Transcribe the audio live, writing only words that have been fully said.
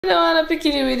I don't want to pick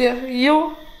it with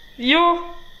you. You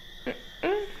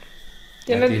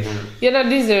don't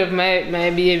deserve my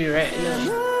baby right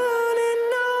now.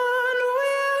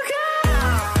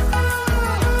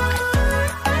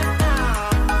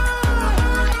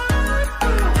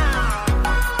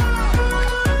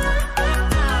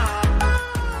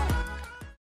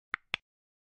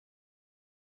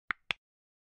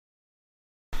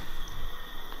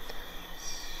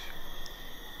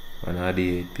 And how do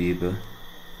you people?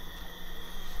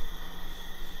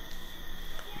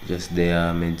 Just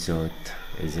there mid out,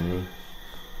 isn't it?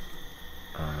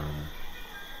 I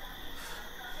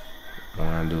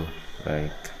wanna do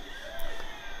like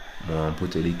I wanna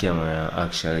put to the camera and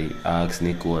actually ask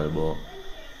Nicole about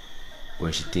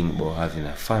what she think about having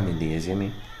a family, isn't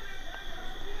me?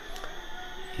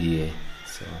 Yeah,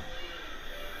 so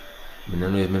I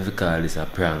don't know if I call this a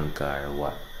prank or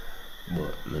what.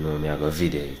 But I know I go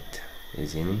video it, you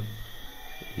see me?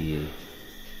 Yeah.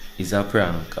 It's a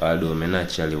prank, although I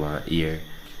naturally want to hear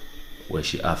what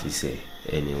she have to say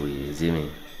anyway, you see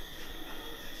me?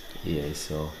 Yeah,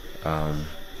 so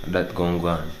that going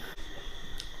on.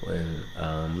 Well,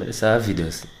 I saw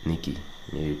videos, Nikki,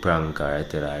 maybe prank her, I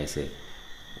tell her, I say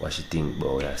what she think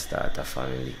about how start a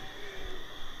family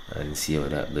and see how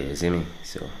that goes, you see me?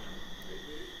 So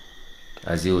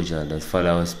as usual, just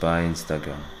follow us on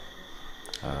Instagram.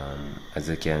 As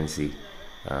you can see,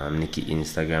 NICKII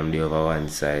Instagram they over one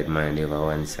side, mine they over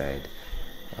one side,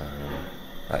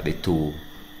 at the two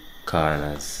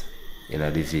corners in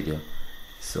the video.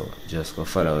 So just go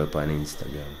follow up on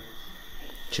Instagram,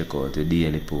 check out the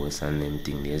daily posts and them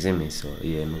things, you see me? So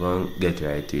yeah, I'm gonna get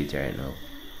right to it right now.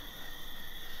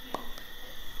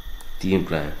 Team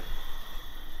KLYNE.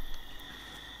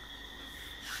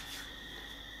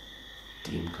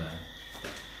 Team KLYNE.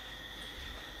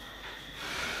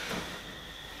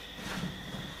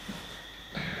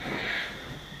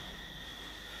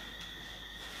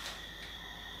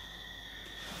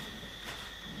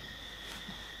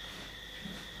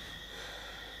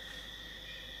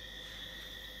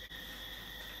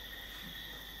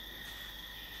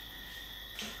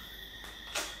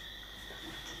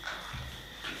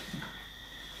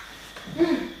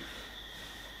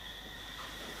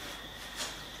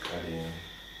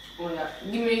 Oh yeah,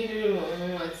 give me the remote,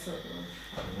 I want something.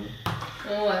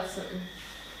 I want something.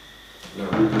 No, eh?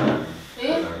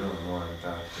 I don't want to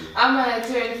talk to you. I'm going to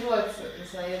turn towards something,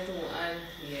 so you don't want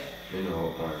to hear. You know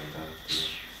I want to talk to you.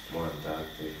 I want to talk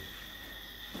to you.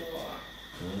 What?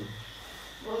 Hmm?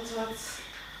 What?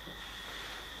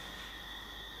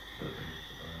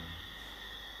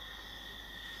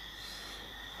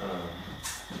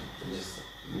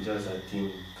 Just I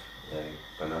think like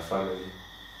on a family.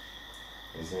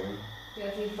 You see me? You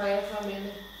think for your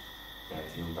family? I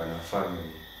think on a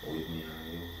family with me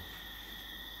and you.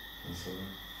 You see me?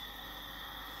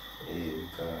 Yeah,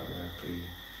 because I pray.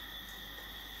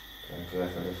 I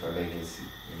pray for legacy.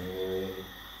 You know what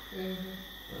I mean?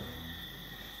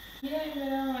 Yeah, but I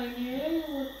want to give you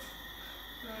what?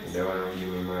 You don't want to give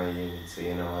me my unit, so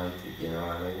you don't want it. You don't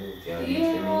want a unit. You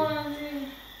Yeah, I want it.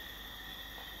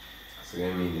 So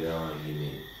you mean you don't want to give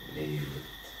me the unit?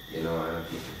 You don't want to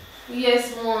pick me? Yes,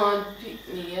 one pick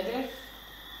me, you there?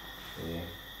 Yeah.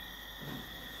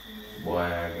 Boy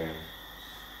or girl?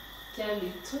 Can be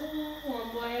two, one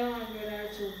boy and one girl or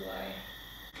two boy.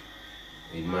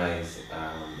 With my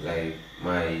like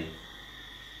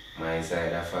my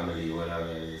side of family,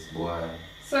 whatever is boy.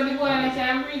 So the boy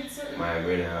can breed something? My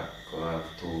brother can have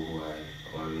two boy,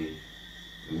 only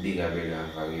bigger brother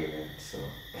have a girl, so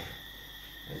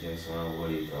I just want to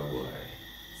worry for a boy.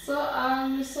 So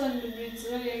your son will breed, so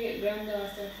when you get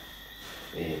granddaughter?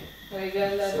 Yeah. Or your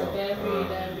granddaughter So, can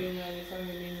breed and bring all the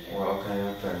family in here? What kind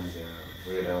of plans you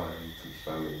brother want the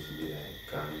family to be like,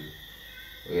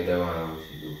 brother want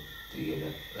to do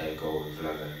together, like our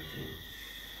vlog and thing?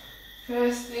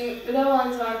 First thing, we don't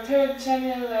want a third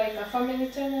channel, like a family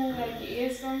channel, like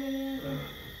Yes Family.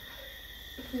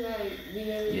 Like,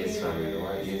 Yes Family,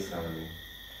 why Yes Family?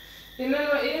 You know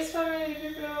what Yes Family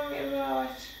people don't ever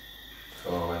watch? So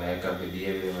when I copy the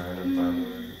everyone and the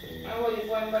family. I want you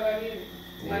one bag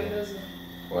of one dozen.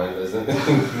 One doesn't.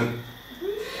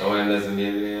 One doesn't be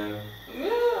there. I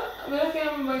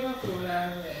can't buy a food.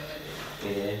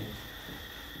 Yeah.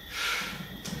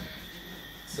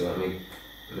 So I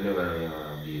never know you want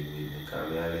to be with me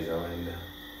because I always wonder.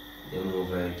 You move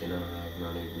like you don't have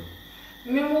money with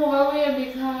me. Me move away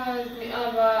because me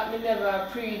never a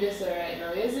predecessor right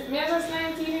now. Is it me just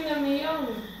 19 and me young?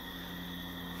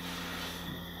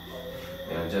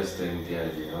 Yeah, just 20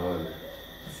 years old.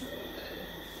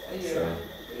 So,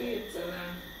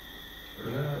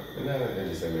 No, I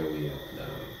just say me weird.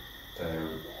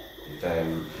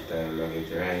 time I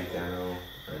get right, you know,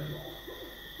 and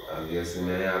obviously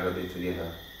me and you got it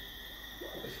together.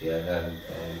 If you had that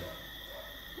time,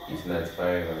 if not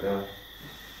forever, no.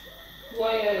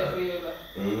 Why are you forever?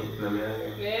 No, me and you.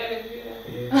 Me and you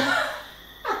forever?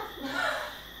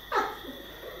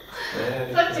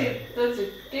 Yeah. Touch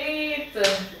it, take it.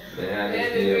 Me and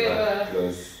you forever.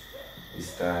 Plus, we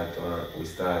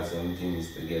start some things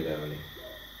together, man.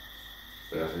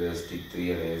 We have to just stick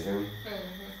together, you see me? Yeah.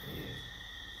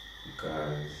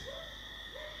 Because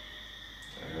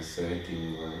I saw a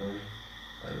thing going on.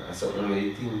 And I saw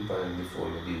only thing plan before I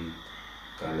did it.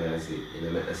 Because I say, you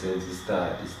know, make sense to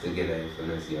start this together if you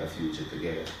don't see a future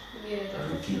together. Yeah.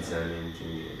 And kids and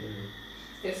anything, you know.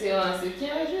 You see, I say,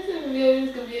 can't you see me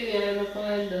this could be again and I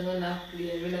find the one I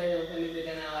play. I don't know if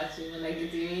I'm watching when I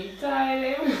get you tired.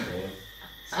 Yeah.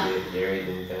 So you're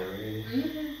ready in time, really?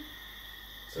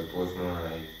 Suppose more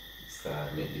like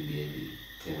start make the baby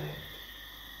tonight.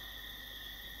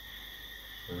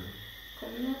 Come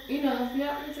on. You know if you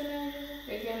happen tonight?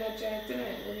 You cannot try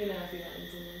tonight, but you know if you happen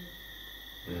tonight.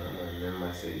 No,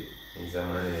 remember say, it's a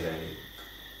man like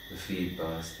the feed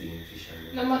past steam fish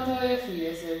and no matter how you feel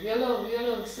yourself, you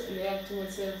love something you have too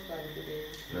much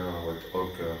self-confidence. no, but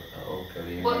okra,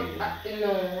 you But, really.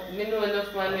 no, I know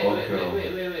enough man we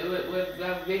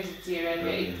have vegetarian,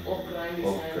 we eat okra and this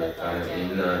and that. Okra,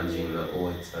 and nanjing,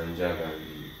 oats and jagan.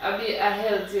 I be a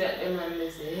healthy, that the man they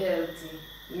say, healthy.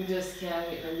 You just can't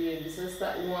get no baby, so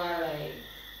start one like.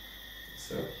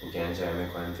 So, we can try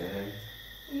make one tonight?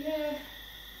 Yeah.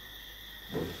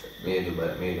 But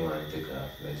maybe want to take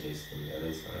off digestion, I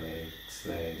just want to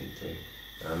slide it through.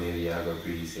 Or maybe I go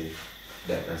pre-say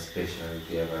that not special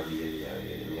if you have a baby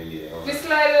already. Maybe I want. This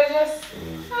slide just.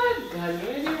 Oh God,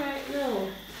 ready right now.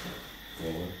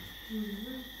 Yeah.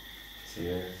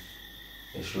 Serious?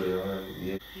 You sure you want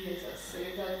baby? Yes, I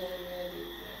say that one ready.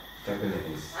 Tap in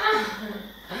this.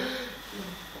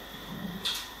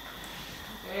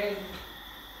 Ready.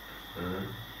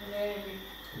 Ready.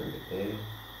 Yeah.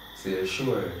 So you're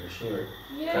sure?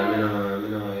 Yeah. I know you're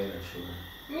not sure.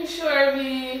 Me sure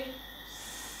be.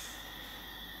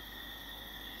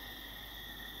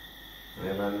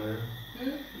 Never know?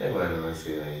 Never know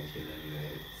say like you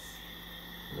like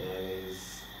yes.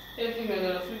 You think I'm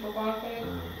gonna flip up on it?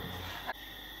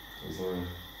 You see me?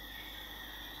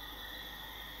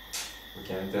 You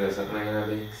can tell us something like that,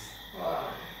 Bix? Wow.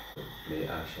 They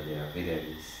actually have video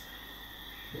this.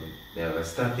 But they have to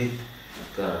stop it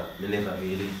because I never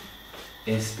really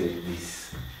expect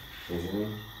this. You see me?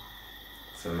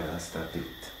 So I stop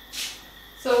it.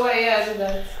 So why you do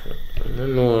that? I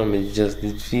don't know, I just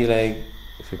did feel like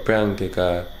if you prank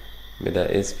because I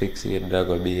don't expect you that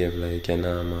go behave like a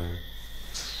normal.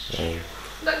 Yeah.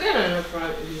 That guy no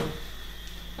prank you.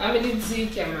 I did see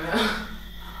camera.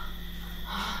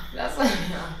 That's why I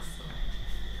asked.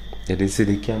 You did see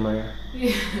the camera?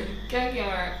 Yeah,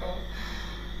 camera come.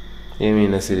 You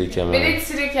mean I see the camera? I did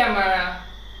see the camera.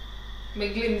 I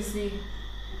glimpse see.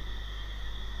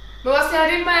 But what's I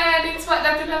didn't buy, I didn't spot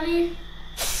that in a me.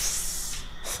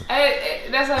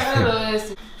 That's what I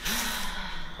know.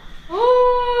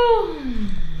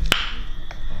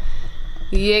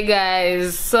 Yeah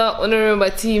guys, so I remember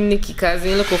Team Nikki because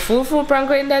you look a full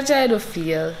prank in that child of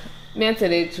feel. Me I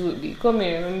tell you the truth. Come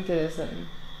here, let me tell you something.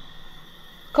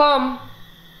 Come.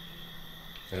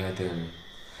 What are you telling me?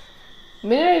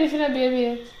 Me not ready for the baby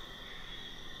yet.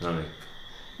 No, like.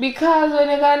 Because when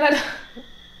you go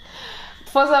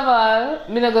first of all,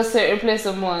 me not go certain place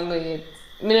of more go yet.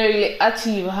 Me not really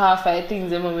achieve half of the things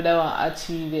that I want to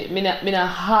achieve it. Me not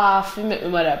half make my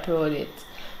mother proud yet.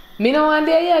 Me no want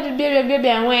there yeah the baby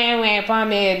and when for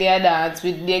me they dance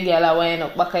with the girl a wind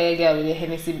up back of your girl with the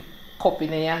Hennessy cup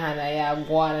in your hand and you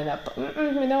go on and up.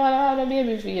 Me no want to have a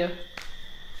baby for you.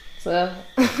 So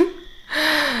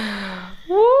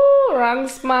woo, wrong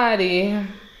smarty.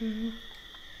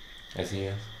 I see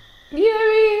you.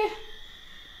 Yeah,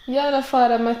 you're the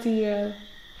father material.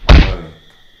 No, like.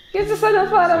 You're just the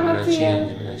father material.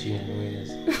 I'm not changing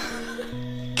ways.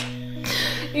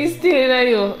 He's still in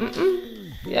you.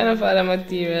 You're the father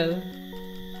material.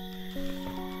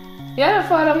 You're the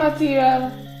father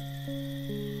material.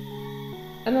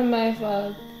 It's not my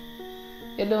fault.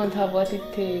 You don't have what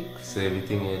it takes. So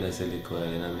everything you do say the quiet,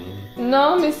 you know what I mean?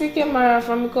 No, I see camera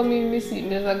from me coming, I see me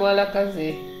just go like I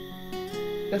say.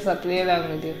 Just a play along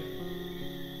with you.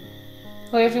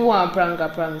 Or if you want prank a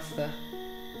prankster.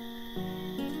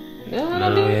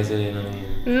 No, you say you know what I mean?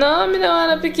 No, I don't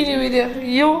want to pick it with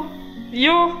you.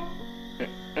 You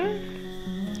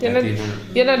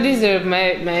don't deserve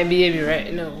my baby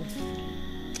right now.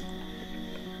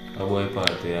 A boy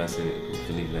party, I say,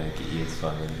 feel like Ace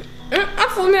Family. I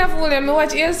fool them. I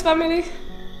watch Ace Family.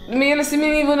 Me you see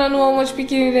me even don't know how much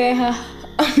bikini they have.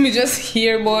 Me just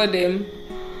hear about them.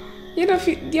 You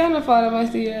don't follow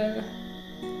material.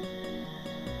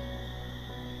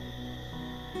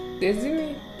 You see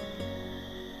me?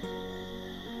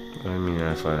 I mean,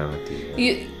 I father material.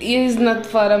 He is not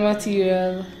father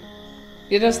material.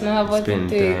 You just not have what it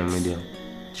takes. Spend time with you.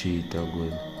 Treat her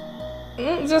good.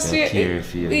 Just care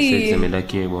for you. Say to me that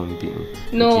care about people.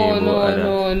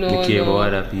 No. care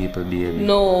about other people, baby.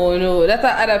 No. That's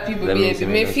other people, Let baby.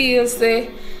 Me feel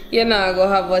say you're not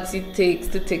gonna have what it takes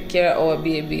to take care of our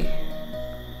baby.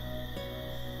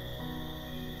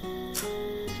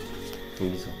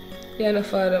 You're not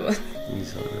father, man.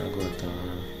 I go down.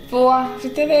 For what? If you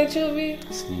tell the truth, B?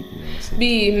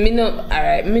 Sleeping. Me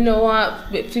no want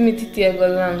for me to go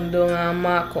long down and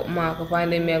mark up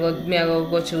and then me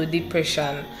go through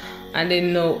depression. And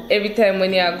then no, every time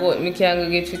when I go, me can go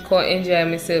get to enjoy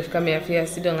myself because I feel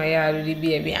sit down and yard with the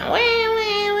baby and wah.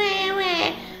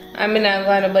 And me not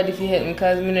go nobody for help me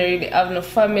because me not really have no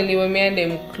family with me and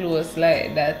them close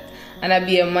like that. And I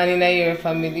be a man in your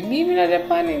family. Be me not the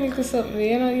panic or something.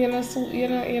 You know something.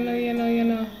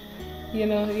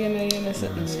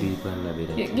 Sleep on the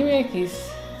bed. Yeah, give me a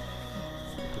kiss.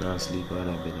 No sleep on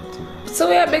the bed tonight. So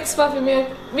we are big spot for me.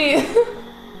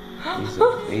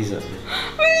 Ease up.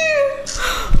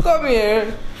 Come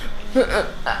here.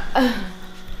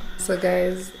 So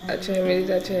guys, I try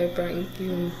to prank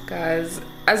him because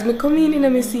as me come in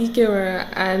my see camera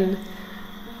and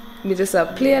me just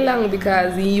play along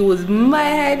because he used my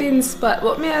hiding spot.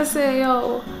 But me I say,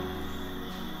 yo,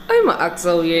 I'm a act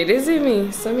so weird, you see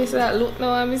me? So me say, look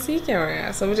now I see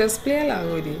camera. So me just play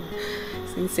along with him.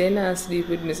 Since he not sleep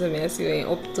with me, so me I see what he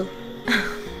up to.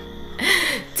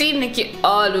 Team NICKII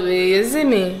all the way, you see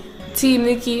me? Team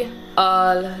NICKII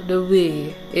all the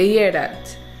way. You hear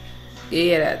that?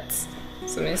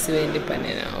 So me see what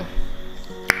independent now.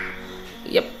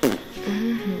 Yep.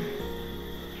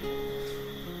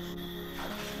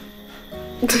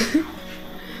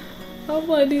 How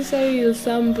about this a real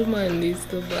sample man, this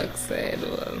the backside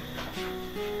one?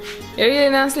 You really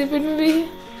not sleep with me, B?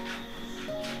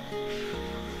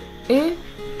 Eh?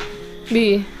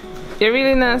 B, you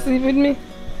really not sleep with me?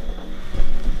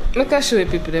 I can show you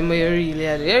people them what you really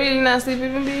are. You really not sleep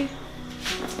with me, B?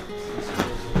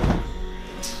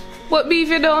 But B, if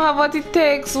you don't have what it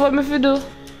takes, what me fi do?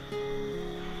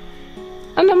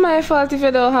 And not my fault if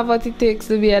you don't have what it takes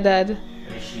to be a dad.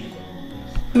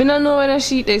 Me don't know when a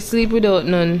sheet they sleep without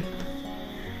none.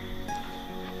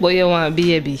 But you want a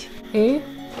baby. Eh?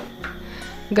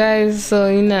 Guys, so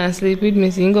you not sleep with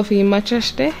me, so you go for your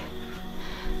mattress there?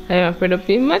 I want to put up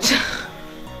your mattress.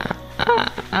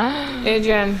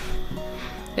 Adrian,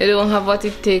 you don't have what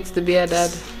it takes to be a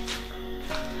dad.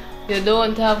 You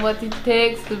don't have what it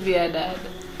takes to be a dad.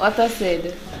 What I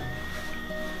said?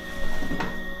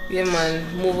 Yeah man,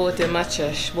 move out your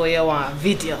mattress, but you want a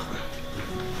video.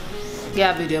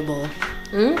 Yeah, video boy.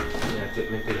 Yeah, take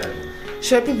me pillow.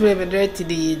 Show people have dirty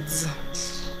deeds.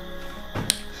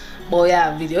 Boy,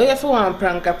 yeah, video. If you want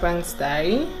prank a prank star,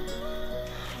 eh?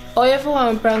 Oh, if you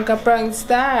want prank a prank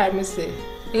star, me say,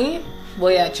 eh?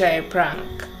 Boy, yeah, try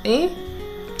prank, eh?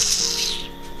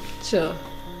 Sure.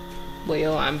 Boy, you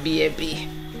want baby.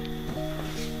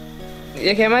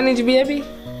 You can manage baby?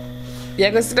 You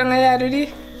go sit down here with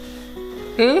it?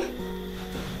 Eh?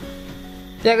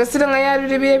 You go sit down here with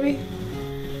the baby?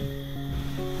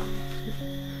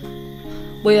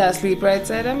 Boy, you sleep right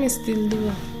side of me still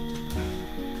do.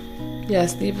 You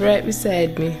sleep right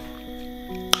beside me.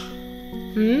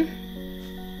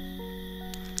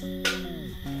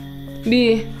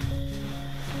 B,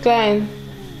 KLYNE,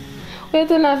 wait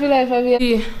till I feel like I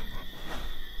be.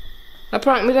 I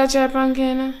prank me that try prank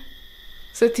you now.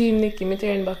 So Team NICKII, me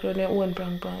turn back around their own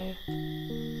prank on you.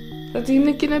 So Team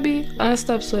NICKII na be, and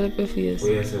stop so like your face.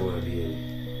 What you say want baby?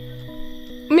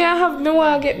 Me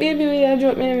want to get baby with you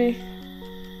drop me.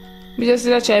 Me just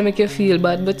try to make you feel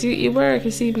bad, but you work,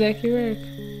 you seem like you work.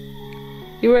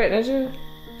 You work, don't you?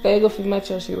 Can you go for my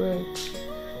church, you work.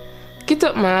 Get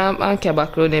up, man, and get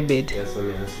back around the bed. Yes,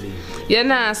 I'm not asleep. You're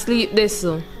not asleep this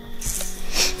so.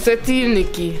 So Team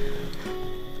NICKII.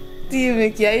 Team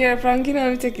NICKII, I hear Frankie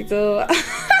now, take it over.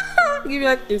 Give me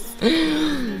a kiss.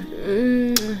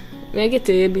 I get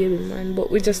to you, baby, man, but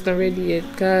we're just not ready yet,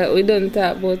 because we don't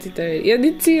talk about it already. You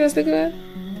did serious, like that?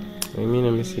 I mean,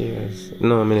 I'm serious.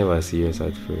 No, I'm never serious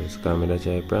at first, because I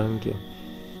try to prank you.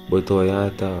 But when you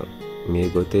talk, I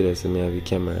go tell you, so I have a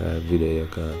camera or video,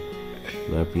 because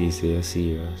I please say you're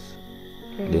serious.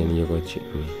 Then you go check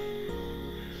me.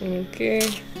 Okay.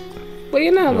 But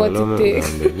you know what it takes.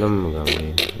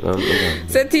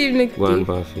 Say Team Nicky. Go on,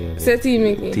 Buffy. Say Team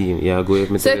Nicky. Team, yeah, go if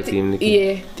me say Team Nicky.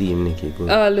 Yeah. Team Nicky, go.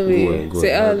 All the way. Go,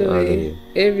 say all the way.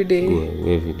 Every day. Go,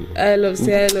 every day.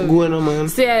 Say I love go you. Go on, man.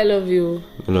 Say I love you.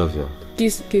 I love you.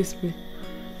 Kiss me.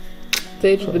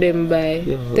 Tell people them bye.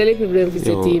 Tell people them to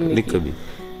say Team Nicky. NICKII.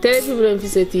 Tell people them to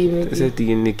say Team Nicky. Say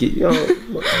Team Nicky. Yo,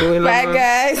 bye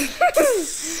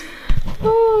guys.